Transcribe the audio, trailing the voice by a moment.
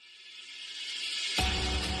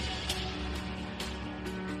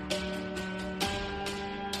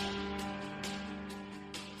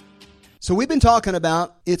So we've been talking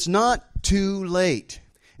about it's not too late.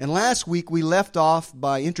 And last week we left off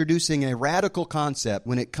by introducing a radical concept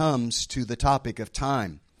when it comes to the topic of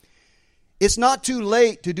time. It's not too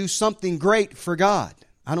late to do something great for God.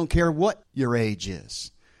 I don't care what your age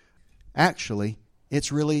is. Actually,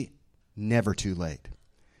 it's really never too late.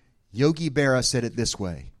 Yogi Berra said it this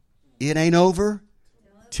way: it ain't over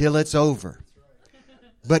till it's over.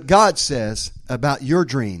 But God says about your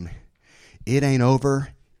dream, it ain't over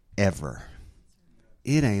ever.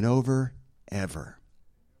 It ain't over ever.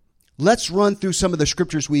 Let's run through some of the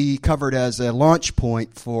scriptures we covered as a launch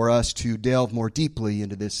point for us to delve more deeply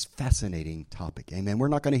into this fascinating topic. Amen. We're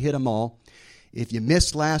not going to hit them all. If you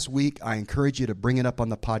missed last week, I encourage you to bring it up on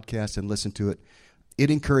the podcast and listen to it.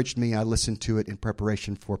 It encouraged me. I listened to it in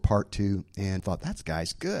preparation for part 2 and thought, that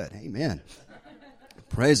guy's good. Amen.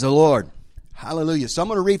 Praise the Lord. Hallelujah. So I'm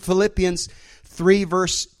going to read Philippians 3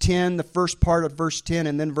 verse 10, the first part of verse 10,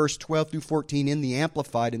 and then verse 12 through 14 in the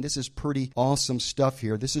Amplified. And this is pretty awesome stuff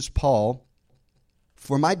here. This is Paul.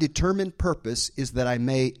 For my determined purpose is that I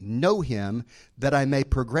may know him, that I may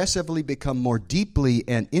progressively become more deeply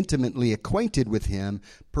and intimately acquainted with him,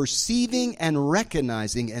 perceiving and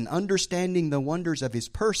recognizing and understanding the wonders of his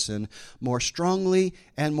person more strongly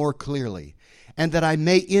and more clearly, and that I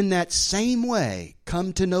may in that same way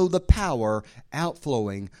come to know the power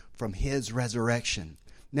outflowing from his resurrection.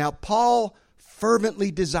 Now, Paul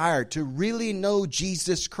fervently desired to really know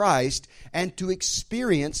Jesus Christ and to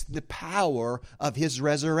experience the power of his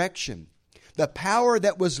resurrection, the power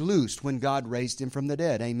that was loosed when God raised him from the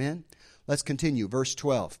dead. Amen? Let's continue. Verse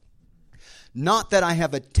 12. Not that I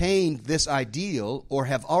have attained this ideal or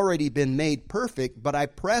have already been made perfect, but I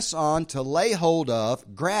press on to lay hold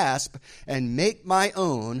of, grasp, and make my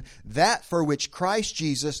own that for which Christ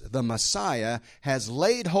Jesus, the Messiah, has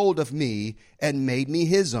laid hold of me and made me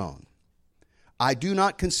his own. I do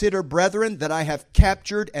not consider, brethren, that I have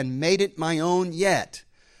captured and made it my own yet.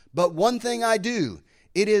 But one thing I do,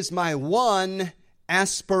 it is my one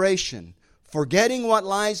aspiration, forgetting what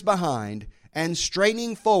lies behind and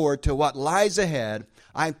straining forward to what lies ahead,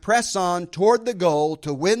 I press on toward the goal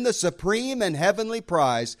to win the supreme and heavenly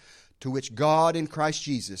prize to which God in Christ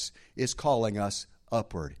Jesus is calling us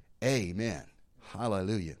upward. Amen.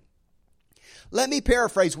 Hallelujah. Let me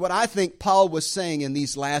paraphrase what I think Paul was saying in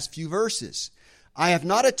these last few verses. I have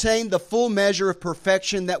not attained the full measure of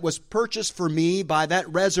perfection that was purchased for me by that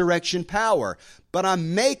resurrection power, but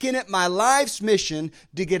I'm making it my life's mission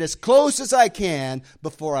to get as close as I can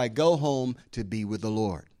before I go home to be with the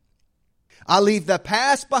Lord. I leave the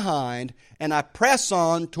past behind and I press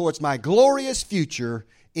on towards my glorious future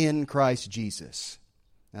in Christ Jesus.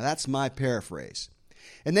 Now that's my paraphrase.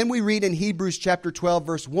 And then we read in Hebrews chapter 12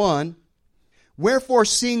 verse 1, wherefore,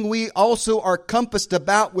 seeing we also are compassed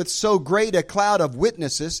about with so great a cloud of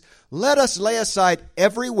witnesses, let us lay aside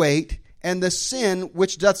every weight and the sin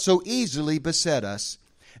which doth so easily beset us,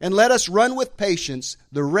 and let us run with patience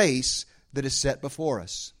the race that is set before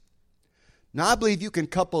us. Now, I believe you can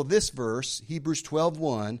couple this verse, Hebrews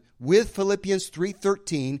 12:1, with Philippians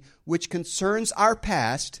 3:13, which concerns our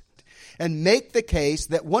past, and make the case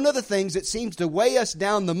that one of the things that seems to weigh us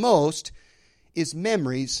down the most is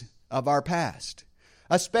memories of our past,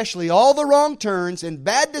 especially all the wrong turns and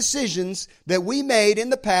bad decisions that we made in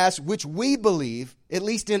the past, which we believe, at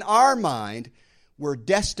least in our mind, were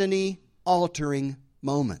destiny-altering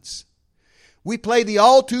moments. We play the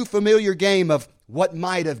all too familiar game of what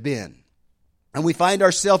might have been, and we find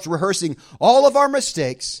ourselves rehearsing all of our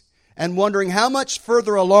mistakes and wondering how much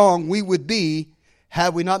further along we would be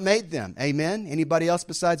had we not made them. Amen? Anybody else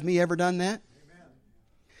besides me ever done that?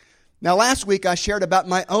 Now, last week I shared about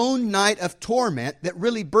my own night of torment that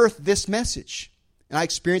really birthed this message. And I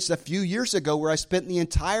experienced a few years ago where I spent the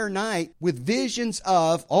entire night with visions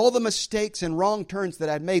of all the mistakes and wrong turns that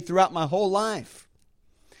I'd made throughout my whole life.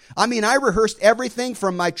 I mean, I rehearsed everything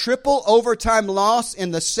from my triple overtime loss in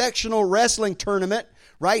the sectional wrestling tournament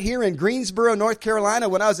right here in Greensboro, North Carolina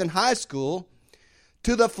when I was in high school,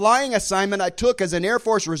 to the flying assignment I took as an Air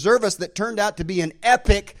Force reservist that turned out to be an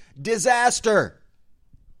epic disaster.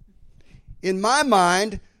 In my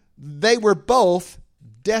mind, they were both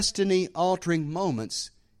destiny-altering moments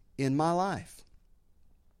in my life.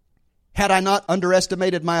 Had I not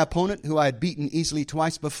underestimated my opponent, who I had beaten easily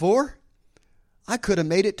twice before, I could have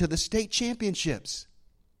made it to the state championships.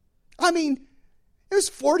 I mean, it was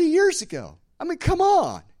 40 years ago. I mean, come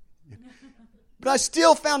on. But I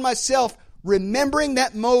still found myself remembering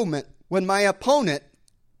that moment when my opponent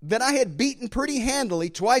that I had beaten pretty handily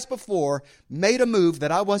twice before made a move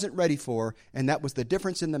that I wasn't ready for, and that was the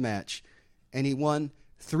difference in the match. And he won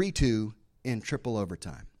 3-2 in triple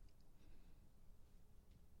overtime.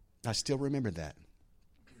 I still remember that.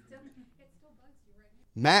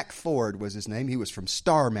 Mac Ford was his name. He was from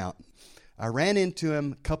Star Mountain. I ran into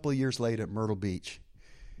him a couple of years later at Myrtle Beach,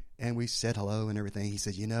 and we said hello and everything. He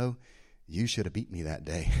said, you should have beat me that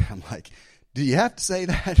day. I'm like, do you have to say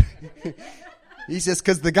that? He says,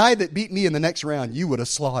 because the guy that beat me in the next round, you would have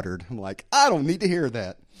slaughtered. I'm like, I don't need to hear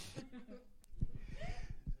that.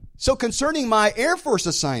 So concerning my Air Force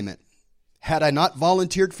assignment, had I not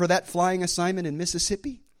volunteered for that flying assignment in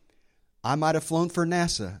Mississippi, I might have flown for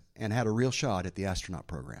NASA and had a real shot at the astronaut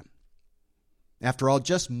program. After all,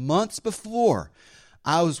 just months before,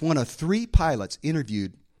 I was one of 3 pilots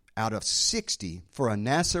interviewed out of 60 for a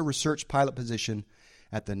NASA research pilot position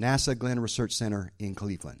at the NASA Glenn Research Center in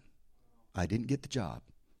Cleveland. I didn't get the job,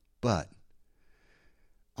 but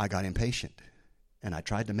I got impatient, and I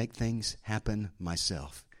tried to make things happen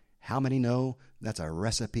myself. How many know that's a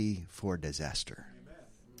recipe for disaster?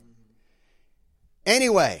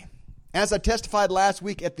 Anyway, as I testified last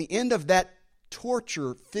week, at the end of that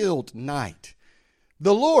torture-filled night,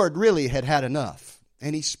 the Lord really had had enough,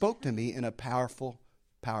 and He spoke to me in a powerful,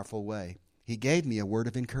 powerful way. He gave me a word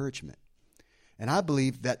of encouragement, and I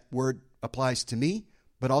believe that word applies to me,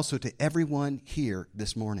 but also to everyone here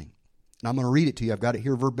this morning. And I'm going to read it to you. I've got it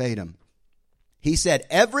here verbatim. He said,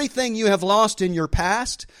 everything you have lost in your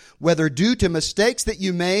past, whether due to mistakes that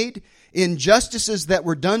you made, injustices that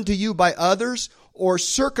were done to you by others, or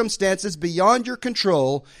circumstances beyond your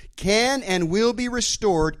control, can and will be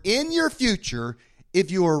restored in your future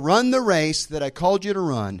if you will run the race that I called you to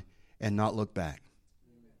run and not look back.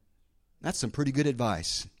 That's some pretty good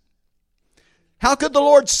advice. How could the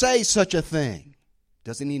Lord say such a thing?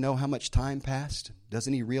 Doesn't He know how much time passed?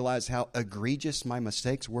 Doesn't He realize how egregious my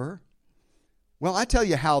mistakes were? Well, I tell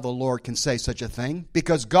you how the Lord can say such a thing.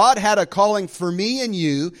 Because God had a calling for me and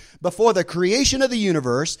you before the creation of the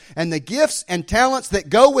universe, and the gifts and talents that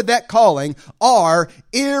go with that calling are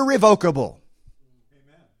irrevocable.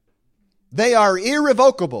 Amen. They are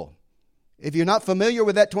irrevocable. If you're not familiar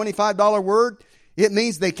with that $25 word, it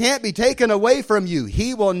means they can't be taken away from you.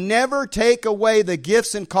 He will never take away the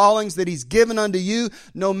gifts and callings that He's given unto you,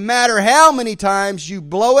 no matter how many times you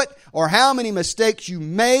blow it or how many mistakes you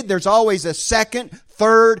made. There's always a second,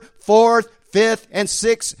 third, fourth, fifth, and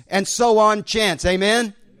sixth, and so on chance.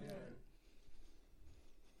 Amen?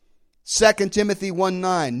 2 Timothy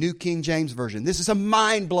 1:9, New King James Version. This is a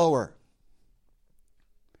mind blower.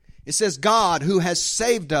 It says, God who has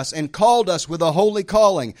saved us and called us with a holy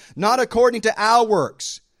calling, not according to our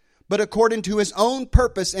works, but according to His own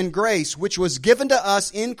purpose and grace, which was given to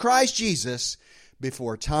us in Christ Jesus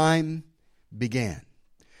before time began.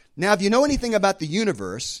 Now, if you know anything about the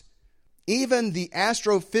universe, even the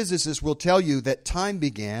astrophysicists will tell you that time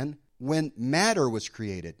began when matter was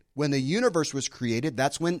created. When the universe was created,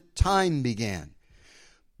 that's when time began.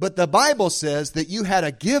 But the Bible says that you had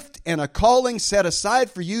a gift and a calling set aside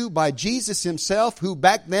for you by Jesus Himself, who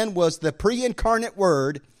back then was the pre-incarnate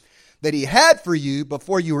Word, that He had for you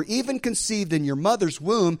before you were even conceived in your mother's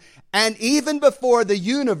womb, and even before the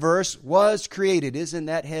universe was created. Isn't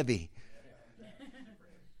that heavy?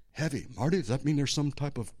 Heavy. Marty, does that mean there's some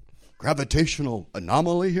type of gravitational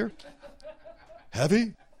anomaly here?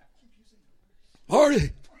 Heavy?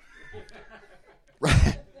 Marty!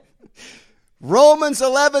 Right. Romans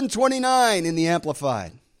 11:29 in the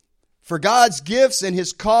Amplified. For God's gifts and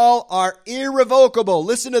His call are irrevocable.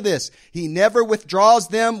 Listen to this. He never withdraws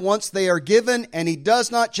them once they are given, and He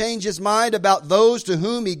does not change His mind about those to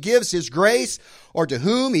whom He gives His grace or to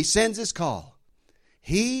whom He sends His call.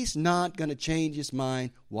 He's not going to change His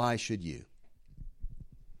mind. Why should you?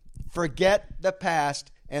 Forget the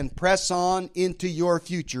past and press on into your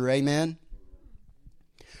future. Amen.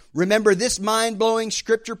 Remember this mind-blowing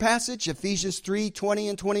scripture passage, Ephesians 3:20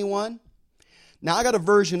 and 21? Now, I got a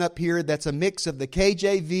version up here that's a mix of the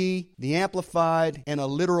KJV, the Amplified, and a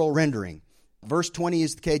literal rendering. Verse 20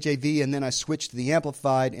 is the KJV, and then I switched to the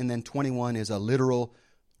Amplified, and then 21 is a literal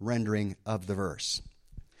rendering of the verse.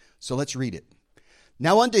 So let's read it.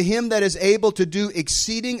 Now unto Him that is able to do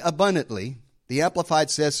exceeding abundantly, the Amplified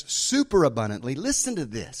says super abundantly. Listen to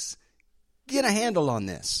this. Get a handle on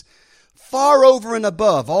this. Far over and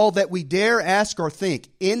above all that we dare ask or think,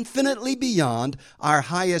 infinitely beyond our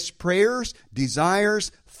highest prayers,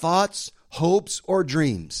 desires, thoughts, hopes, or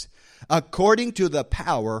dreams, according to the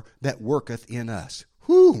power that worketh in us.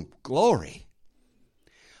 Whew, glory.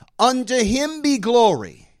 Unto Him be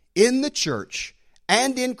glory in the church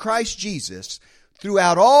and in Christ Jesus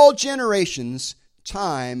throughout all generations,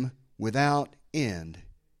 time without end.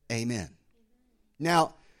 Amen.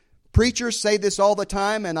 Now, preachers say this all the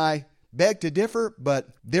time, and I beg to differ, but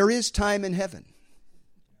there is time in heaven.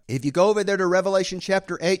 If you go over there to Revelation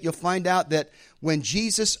chapter 8, you'll find out that when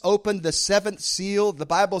Jesus opened the seventh seal, the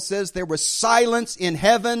Bible says there was silence in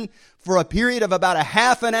heaven for a period of about a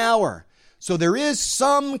half an hour. So there is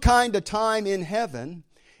some kind of time in heaven,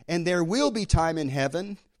 and there will be time in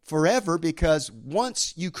heaven forever, because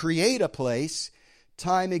once you create a place,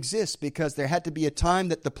 time exists, because there had to be a time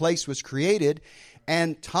that the place was created,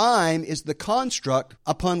 and time is the construct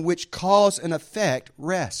upon which cause and effect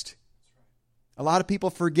rest. A lot of people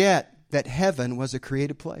forget that heaven was a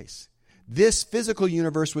created place. This physical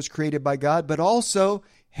universe was created by God, but also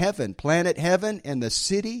heaven, planet heaven, and the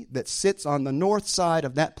city that sits on the north side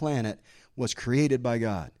of that planet was created by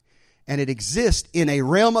God. And it exists in a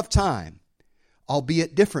realm of time,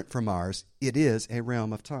 albeit different from ours. It is a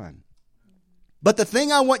realm of time. But the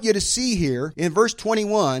thing I want you to see here in verse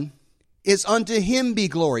 21 is unto him be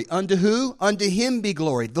glory. Unto who? Unto him be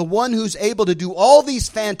glory. The one who's able to do all these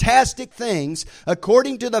fantastic things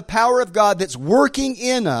according to the power of God that's working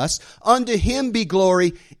in us. Unto him be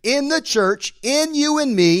glory in the church, in you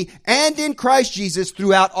and me, and in Christ Jesus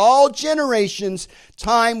throughout all generations,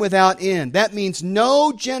 time without end. That means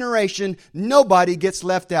no generation, nobody gets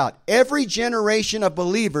left out. Every generation of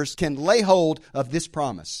believers can lay hold of this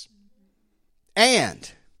promise.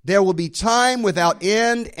 And there will be time without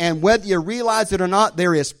end, and whether you realize it or not,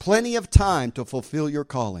 there is plenty of time to fulfill your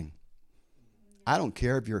calling. I don't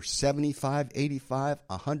care if you're 75, 85,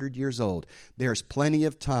 100 years old. There's plenty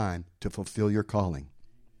of time to fulfill your calling.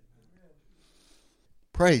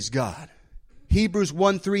 Praise God. Hebrews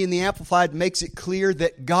 1:3 in the Amplified makes it clear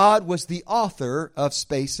that God was the author of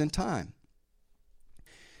space and time.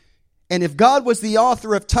 And if God was the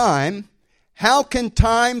author of time, how can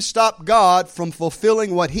time stop God from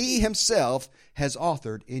fulfilling what He Himself has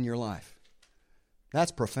authored in your life?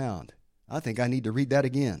 That's profound. I think I need to read that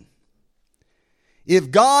again.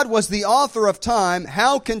 If God was the author of time,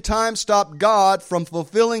 how can time stop God from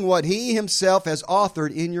fulfilling what He Himself has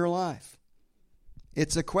authored in your life?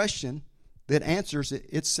 It's a question that answers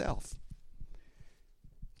itself.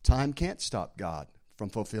 Time can't stop God from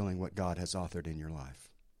fulfilling what God has authored in your life.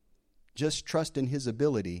 Just trust in His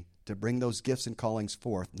ability to bring those gifts and callings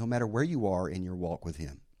forth, no matter where you are in your walk with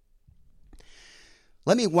Him.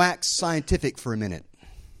 Let me wax scientific for a minute.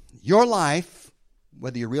 Your life,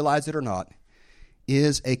 whether you realize it or not,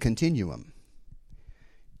 is a continuum.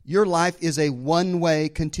 Your life is a one-way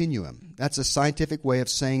continuum. That's a scientific way of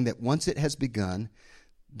saying that once it has begun,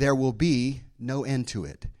 there will be no end to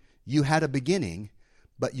it. You had a beginning,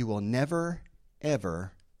 but you will never,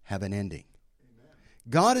 ever have an ending.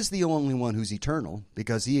 God is the only one who's eternal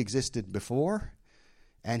because He existed before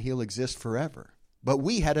and He'll exist forever. But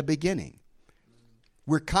we had a beginning.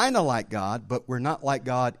 We're kind of like God, but we're not like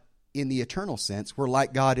God in the eternal sense. We're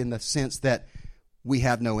like God in the sense that we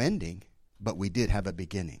have no ending, but we did have a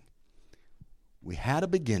beginning. We had a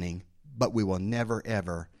beginning, but we will never,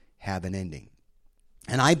 ever have an ending.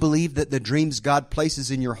 And I believe that the dreams God places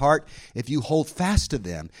in your heart, if you hold fast to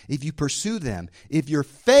them, if you pursue them, if you're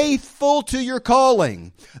faithful to your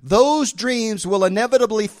calling, those dreams will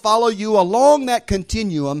inevitably follow you along that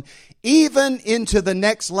continuum, even into the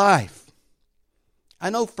next life. I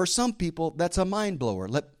know for some people that's a mind blower.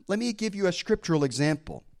 Let me give you a scriptural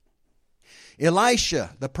example.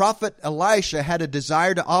 Elisha, the prophet Elisha, had a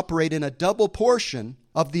desire to operate in a double portion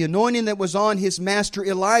of the anointing that was on his master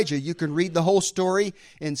Elijah. You can read the whole story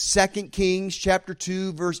in 2 Kings chapter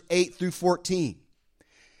 2, verse 8 through 14.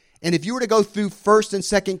 And if you were to go through 1 and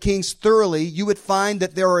 2 Kings thoroughly, you would find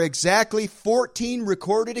that there are exactly 14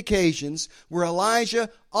 recorded occasions where Elijah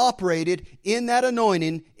operated in that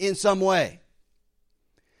anointing in some way.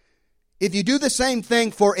 If you do the same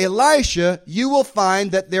thing for Elisha, you will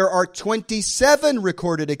find that there are 27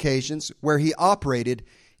 recorded occasions where he operated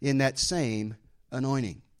in that same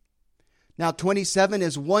anointing. Now, 27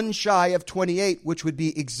 is one shy of 28, which would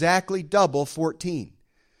be exactly double 14.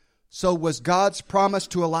 So was God's promise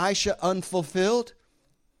to Elisha unfulfilled?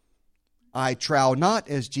 I trow not,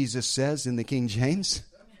 as Jesus says in the King James.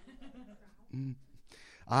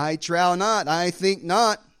 I trow not, I think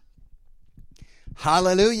not.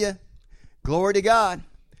 Hallelujah. Glory to God.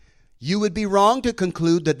 You would be wrong to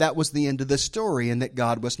conclude that that was the end of the story and that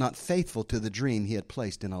God was not faithful to the dream He had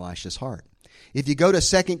placed in Elisha's heart. If you go to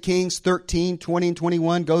 2 Kings 13, 20 and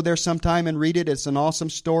 21, go there sometime and read it. It's an awesome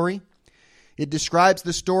story. It describes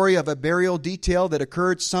the story of a burial detail that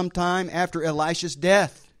occurred sometime after Elisha's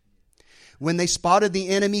death. When they spotted the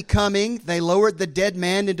enemy coming, they lowered the dead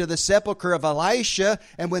man into the sepulcher of Elisha,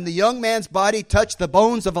 and when the young man's body touched the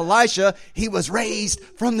bones of Elisha, he was raised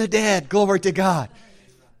from the dead. Glory to God.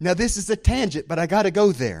 Now this is a tangent, but I got to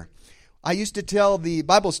go there. I used to tell the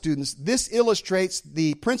Bible students, this illustrates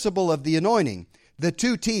the principle of the anointing, the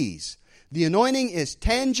 2 T's. The anointing is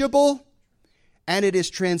tangible and it is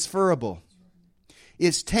transferable.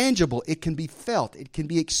 It's tangible. It can be felt. It can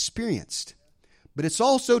be experienced. But it's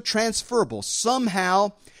also transferable.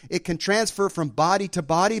 Somehow it can transfer from body to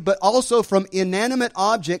body, but also from inanimate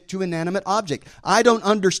object to inanimate object. I don't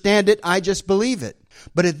understand it. I just believe it.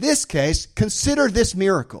 But in this case, consider this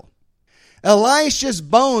miracle. Elisha's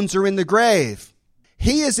bones are in the grave.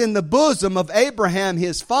 He is in the bosom of Abraham,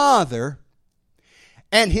 his father,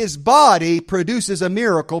 and his body produces a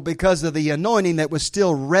miracle because of the anointing that was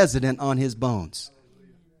still resident on his bones.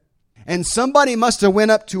 And somebody must have went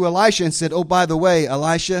up to Elisha and said, oh, by the way,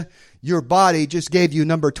 Elisha, your body just gave you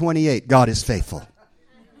number 28. God is faithful.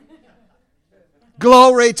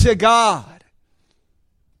 Glory to God.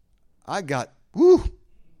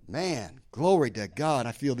 Man, glory to God.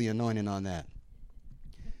 I feel the anointing on that.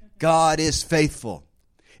 God is faithful.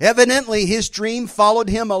 Evidently, his dream followed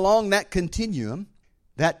him along that continuum,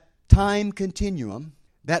 that time continuum,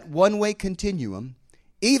 that one-way continuum,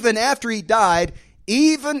 even after he died,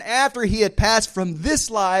 even after he had passed from this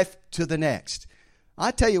life to the next.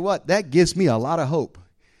 I tell you what, that gives me a lot of hope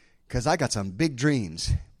because I got some big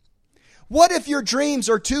dreams. What if your dreams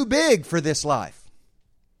are too big for this life?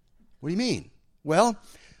 What do you mean? Well,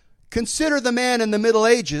 consider the man in the Middle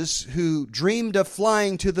Ages who dreamed of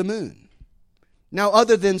flying to the moon. Now,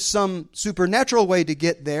 other than some supernatural way to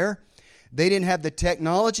get there, they didn't have the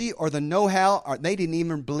technology or the know-how, or they didn't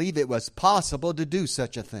even believe it was possible to do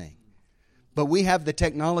such a thing. But we have the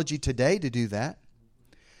technology today to do that.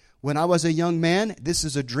 When I was a young man, this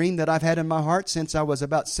is a dream that I've had in my heart since I was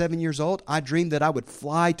about 7 years old. I dreamed that I would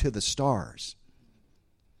fly to the stars.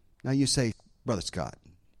 Now you say, Brother Scott,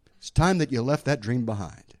 it's time that you left that dream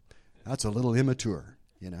behind. That's a little immature,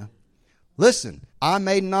 you know. Listen, I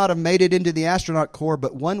may not have made it into the astronaut corps,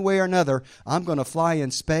 but one way or another, I'm going to fly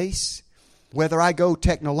in space. Whether I go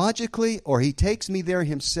technologically or he takes me there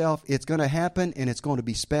himself, it's going to happen and it's going to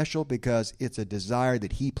be special because it's a desire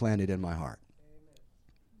that he planted in my heart.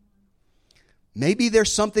 Maybe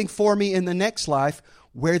there's something for me in the next life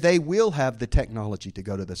where they will have the technology to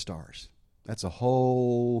go to the stars. That's a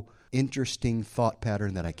whole interesting thought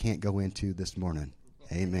pattern that I can't go into this morning.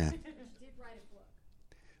 Amen.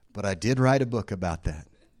 But I did write a book about that.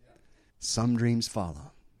 Some Dreams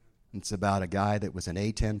Follow. It's about a guy that was an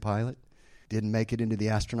A-10 pilot. Didn't make it into the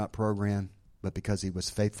astronaut program, but because he was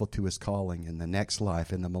faithful to his calling in the next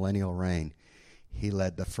life, in the millennial reign, he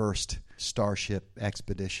led the first Starship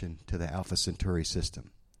expedition to the Alpha Centauri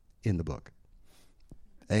system in the book.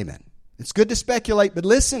 Amen. It's good to speculate, but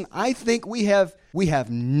listen, I think we have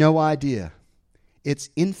no idea. It's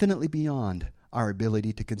infinitely beyond our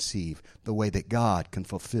ability to conceive the way that God can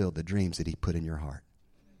fulfill the dreams that he put in your heart.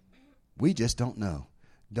 We just don't know.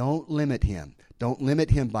 Don't limit him. Don't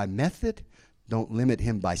limit him by method. Don't limit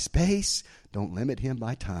him by space. Don't limit him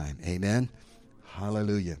by time. Amen.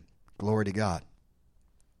 Hallelujah. Glory to God.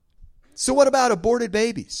 So what about aborted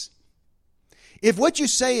babies? If what you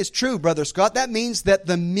say is true, Brother Scott, that means that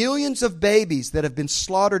the millions of babies that have been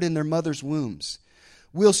slaughtered in their mother's wombs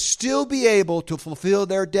will still be able to fulfill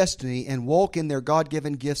their destiny and walk in their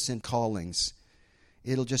God-given gifts and callings.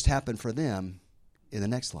 It'll just happen for them in the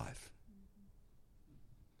next life.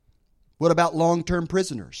 What about long-term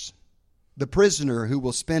prisoners? The prisoner who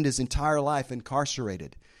will spend his entire life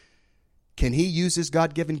incarcerated. Can he use his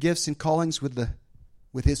God-given gifts and callings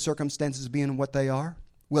with his circumstances being what they are?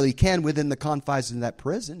 Well, he can within the confines of that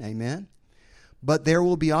prison, amen. But there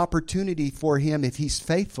will be opportunity for him, if he's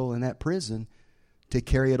faithful in that prison, to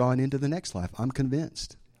carry it on into the next life. I'm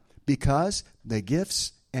convinced. Because the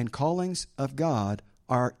gifts and callings of God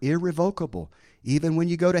are irrevocable. Even when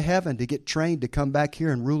you go to heaven to get trained to come back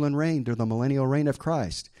here and rule and reign during the millennial reign of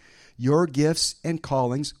Christ, your gifts and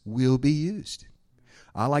callings will be used.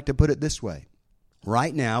 I like to put it this way.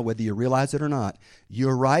 Right now, whether you realize it or not,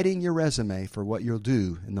 you're writing your resume for what you'll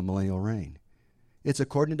do in the millennial reign. It's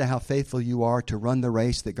according to how faithful you are to run the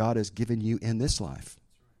race that God has given you in this life.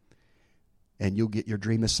 And you'll get your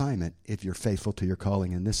dream assignment if you're faithful to your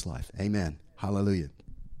calling in this life. Amen. Hallelujah.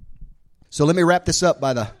 So let me wrap this up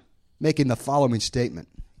by making the following statement.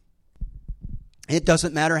 It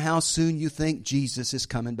doesn't matter how soon you think Jesus is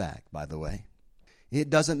coming back, by the way.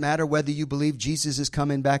 It doesn't matter whether you believe Jesus is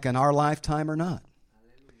coming back in our lifetime or not.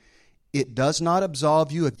 It does not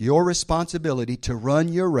absolve you of your responsibility to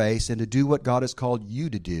run your race and to do what God has called you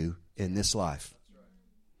to do in this life.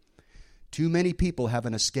 Too many people have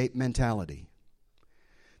an escape mentality.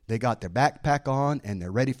 They got their backpack on and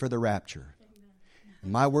they're ready for the rapture.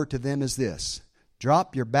 And my word to them is this: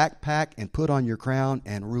 Drop your backpack and put on your crown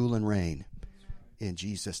and rule and reign. In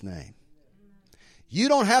Jesus' name. You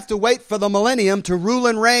don't have to wait for the millennium to rule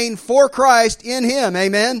and reign for Christ in Him.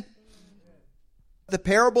 Amen? The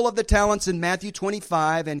parable of the talents in Matthew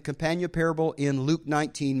 25 and companion parable in Luke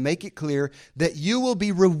 19 make it clear that you will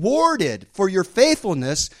be rewarded for your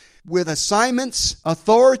faithfulness with assignments,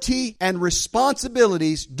 authority, and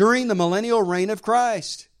responsibilities during the millennial reign of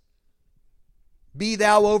Christ. Be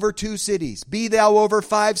thou over 2 cities. Be thou over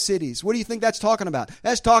 5 cities. What do you think that's talking about?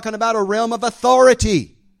 That's talking about a realm of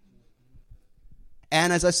authority.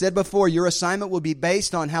 And as I said before, your assignment will be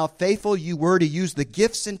based on how faithful you were to use the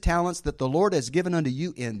gifts and talents that the Lord has given unto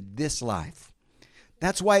you in this life.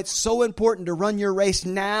 That's why it's so important to run your race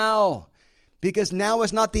now, because now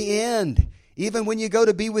is not the end. Even when you go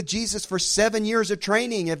to be with Jesus for 7 years of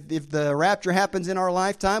training, if the rapture happens in our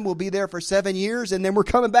lifetime, we'll be there for 7 years, and then we're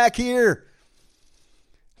coming back here.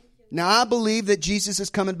 Now, I believe that Jesus is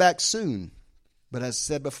coming back soon. But as I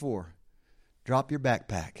said before, drop your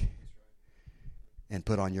backpack and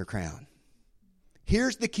put on your crown.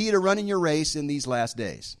 Here's the key to running your race in these last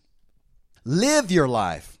days. Live your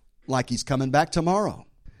life like He's coming back tomorrow.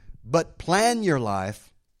 But plan your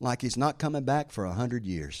life like He's not coming back for 100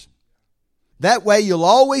 years. That way you'll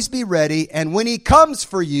always be ready, and when He comes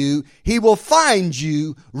for you, He will find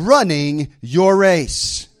you running your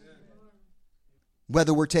race.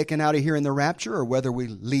 Whether we're taken out of here in the rapture or whether we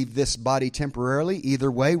leave this body temporarily, either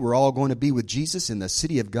way, we're all going to be with Jesus in the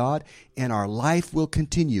city of God, and our life will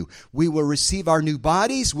continue. We will receive our new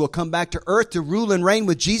bodies. We'll come back to earth to rule and reign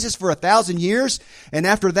with Jesus for 1,000 years. And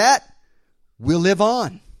after that, we'll live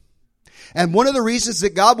on. And one of the reasons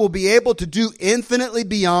that God will be able to do infinitely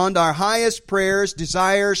beyond our highest prayers,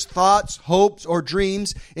 desires, thoughts, hopes, or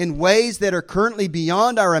dreams in ways that are currently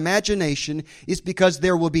beyond our imagination is because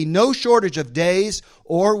there will be no shortage of days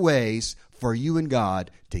or ways for you and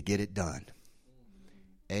God to get it done.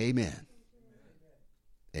 Amen.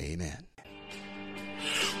 Amen.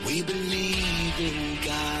 We believe in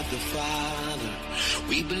God the Father.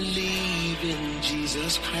 We believe in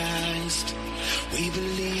Jesus Christ. We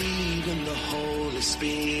believe in the Holy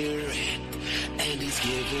Spirit, and He's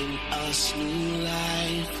given us new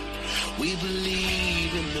life. We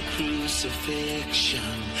believe in the crucifixion.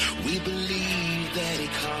 We believe that He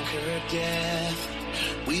conquered death.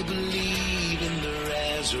 We believe in the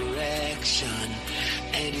resurrection,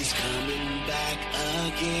 and He's coming back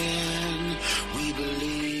again. We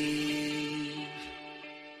believe.